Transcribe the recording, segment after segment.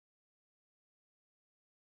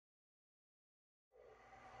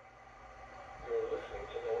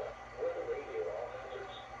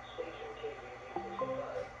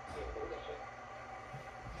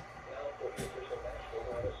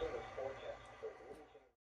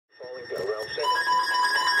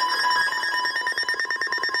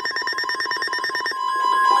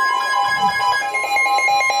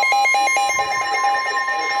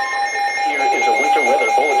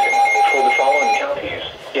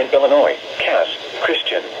Township, Illinois, Cass,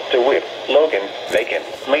 Christian, DeWitt, Logan, Macon,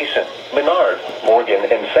 Mason, Menard, Morgan,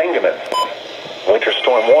 and Sangamon. Winter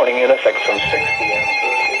storm warning in effect from 6 p.m.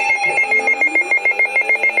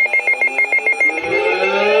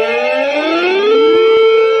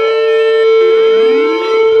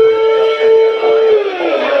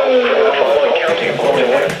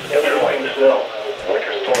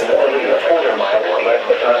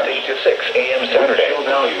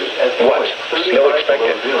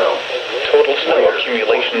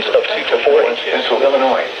 Accumulations of 2 to 4 inches. Central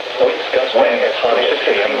Illinois. Wind as high as 6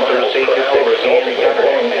 a.m. Thursday to 6 a.m.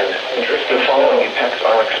 Saturday. The following impacts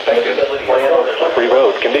are expected. Plan on slippery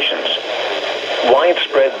road conditions.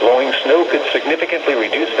 Widespread blowing snow could significantly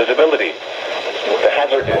reduce visibility. The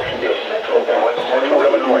hazard is Central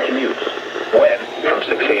Illinois commutes. Wind from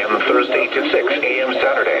 6 a.m. Thursday to 6 a.m.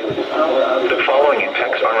 Saturday. The following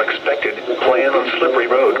impacts are expected. Plan on slippery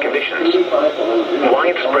road conditions.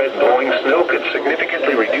 Widespread blowing snow could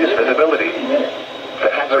significantly reduce visibility. The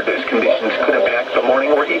hazardous conditions could impact the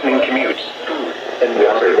morning or evening commutes. And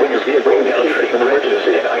when your vehicle is in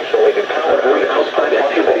emergency and isolated power outside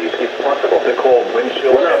activities if possible. The cold wind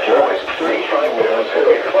chill noise 35 below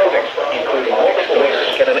zero clothing, including multiple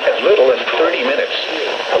skin in as little as 30 minutes.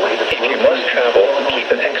 If you must travel, keep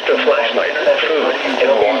an extra flashlight, food, and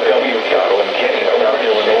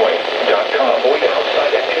www.gettingaroundillinois.com for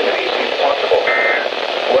outside activities if possible.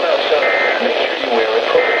 When outside, make sure you wear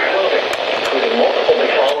appropriate clothing, including multiple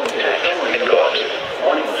following hats and gloves.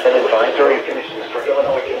 Warnings and advisory conditions for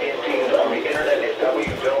Illinois can be obtained on the internet at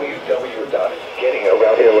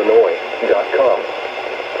www.gettingaroundillinois.com.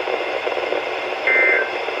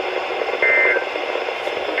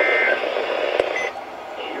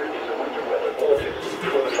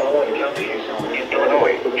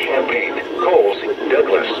 Illinois, Champaign, Coles,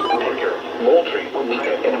 Douglas, Tinker, Moultrie,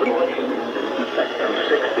 and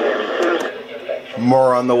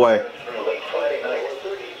more on the way.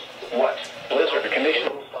 What? Blizzard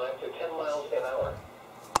conditions 5 to 10 miles an hour.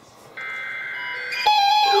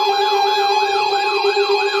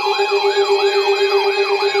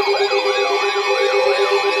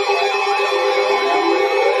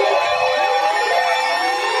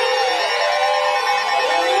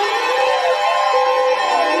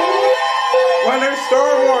 Winter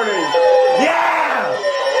storm warning! Yeah!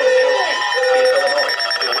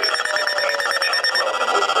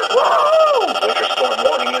 Whoa! Winter storm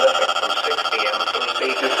warning in effect from 6 a.m.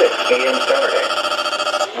 Thursday to 6 a.m. Saturday.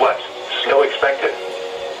 What? Snow expected.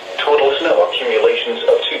 Total snow accumulations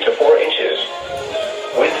of 2 to 4 inches.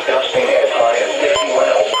 Winds gusting as high as 50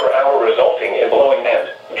 miles per hour resulting in blowing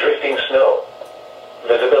and drifting snow.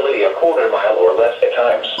 Visibility a quarter mile or less at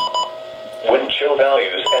times. Wind chill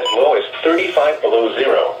values as low as 35 below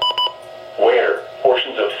zero. Where?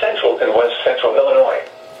 Portions of central and west central Illinois.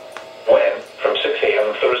 When? From 6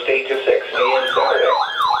 a.m. Thursday to 6 a.m. Saturday.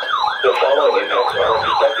 The following impacts are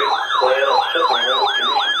expected. Plan on slippery road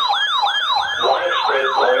conditions. Widespread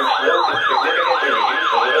blowing snow could significantly reduce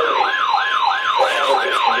visibility.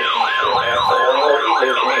 Hazardous conditions could impact the morning or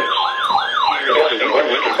evening commutes. Gusty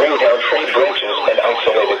winds could bring down tree branches and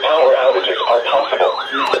isolated power outages are possible.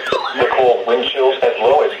 The cold wind chills as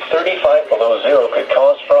low as 35 below zero could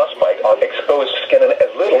cause frostbite on exposed skin in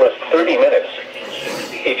as little as 30 minutes.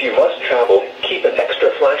 If you must travel, keep an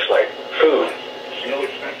extra flashlight, food. Snow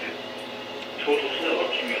expected. Total snow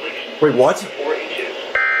accumulation. Wait, what? 4 inches.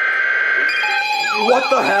 What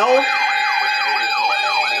the hell?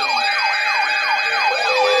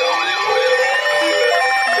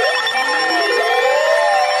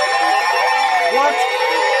 What?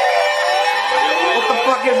 What the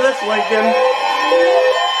fuck is this, Lincoln?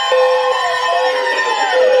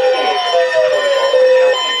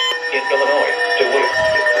 In Illinois, DeWitt,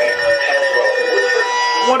 Tazewell, and Woodford.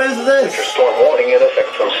 What is this? Winter storm warning in effect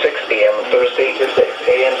from 6 a.m. Thursday to 6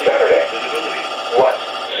 a.m. Saturday. What?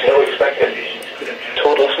 Snow expected.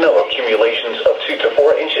 Total snow accumulations of 2 to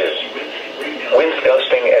 4 inches. Winds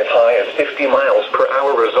gusting as high as 50 miles per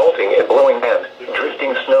hour resulting in blowing and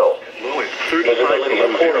drifting snow. Visibility a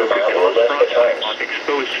quarter mile or less at times.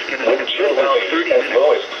 Wind chill values as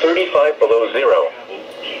low as 35 below zero.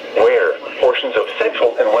 Where? Portions of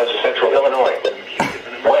central and west central Illinois.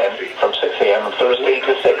 When? From 6 a.m. Thursday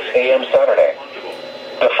to 6 a.m. Saturday.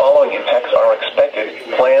 The following impacts are expected.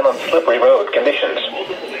 Plan on slippery road conditions.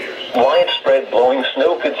 Widespread blowing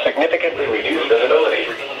snow could significantly reduce visibility.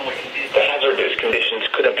 The hazardous conditions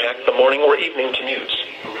could impact the morning or evening commutes.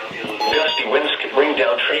 Gusty winds could bring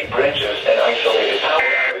down tree branches and isolated power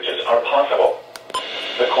outages are possible.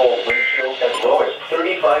 The cold wind chills as low as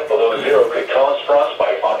 35 below zero could cause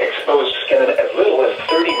frostbite on exposed skin in as little as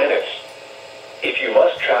 30 minutes. If you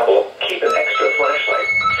must travel, keep an extra flashlight,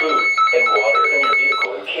 food, and water in your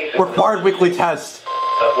vehicle in case of Required weekly test.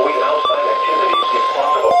 Avoid outside activities if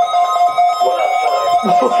possible. When outside,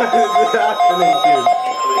 What is happening, dude?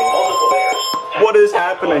 including multiple layers. What is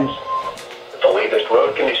happening? The latest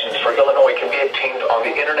road conditions for Illinois can be obtained on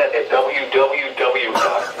the internet at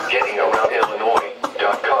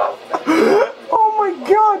www.gettingaroundillinois.com. Oh my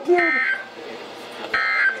god, dude.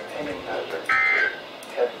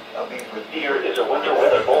 Here is a winter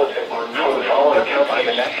weather bulletin for the following counties.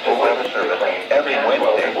 The National Weather Service every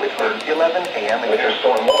Wednesday from 11 a.m. Winter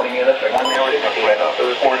storm warning in effect. 1 hour spread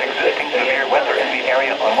for existing severe weather in the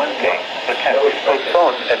area on Wednesday. The 10th is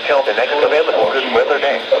postponed until the next available good weather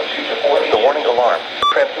day. The warning alarm,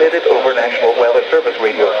 transmitted over National Weather Service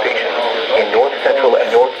radio stations in north central and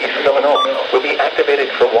northeast Illinois, will be activated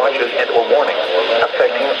for watches and or warnings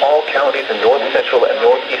affecting all counties in north central and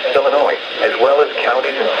northeast Illinois, as well as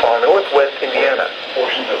counties in far northwest Indiana.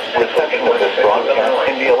 Reception of this broadcast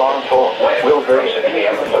in the alarm tone will vary 6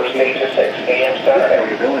 a.m. Thursday to 6 a.m.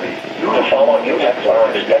 Saturday. The following impacts are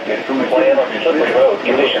expected. Plan on slippery road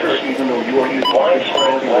conditions. Blind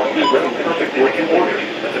spots will be perfect working order.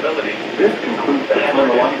 Visibility. This concludes the Hazard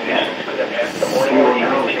conditions could impact the morning or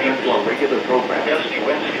evening commute. our regular program. Gusty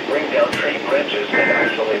winds could bring down tree branches and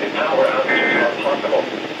isolated power outages are possible.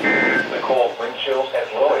 The cold wind chills as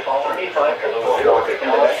low as 35 below zero in the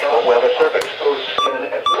National Weather Service.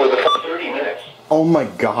 For the 30 minutes. Oh my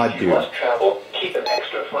god, If you dude. must travel, keep an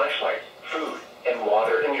extra flashlight, food, and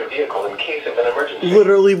water in your vehicle in case of an emergency.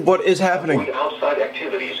 Literally, what is happening? Avoid outside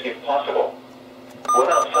activities if possible. When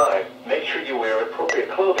outside, make sure you wear appropriate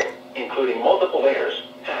clothing, including multiple layers,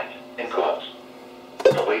 hat, and gloves.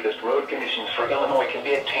 The latest road conditions for Illinois can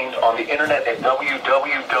be obtained on the internet at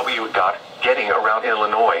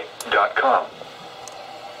www.gettingaroundillinois.com.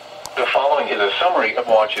 The following is a summary of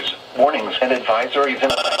watches, warnings, and advisories in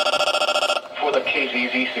effect for the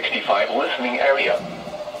KZZ65 listening area.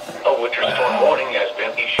 A winter storm warning has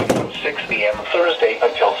been issued from 6 p.m. Thursday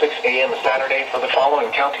until 6 a.m. Saturday for the following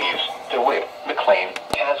counties: DeWitt, McLean,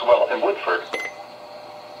 Caswell, and Woodford.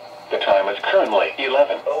 The time is currently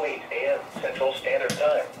 11:08 a.m. Central Standard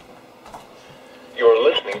Time. You're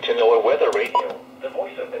listening to NOAA Weather Radio, the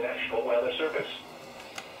voice of the National Weather Service.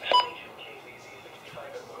 Station KZZ65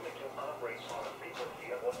 in Bloomington operates on a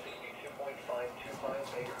frequency of 162.525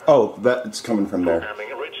 megahertz. Oh, that's coming from there.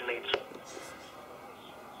 Programming originates.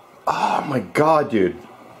 Oh my god, dude.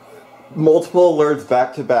 Multiple alerts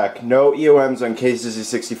back to back. No EOMs on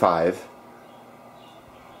KZZ65.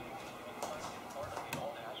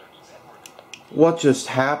 What just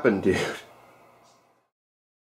happened, dude?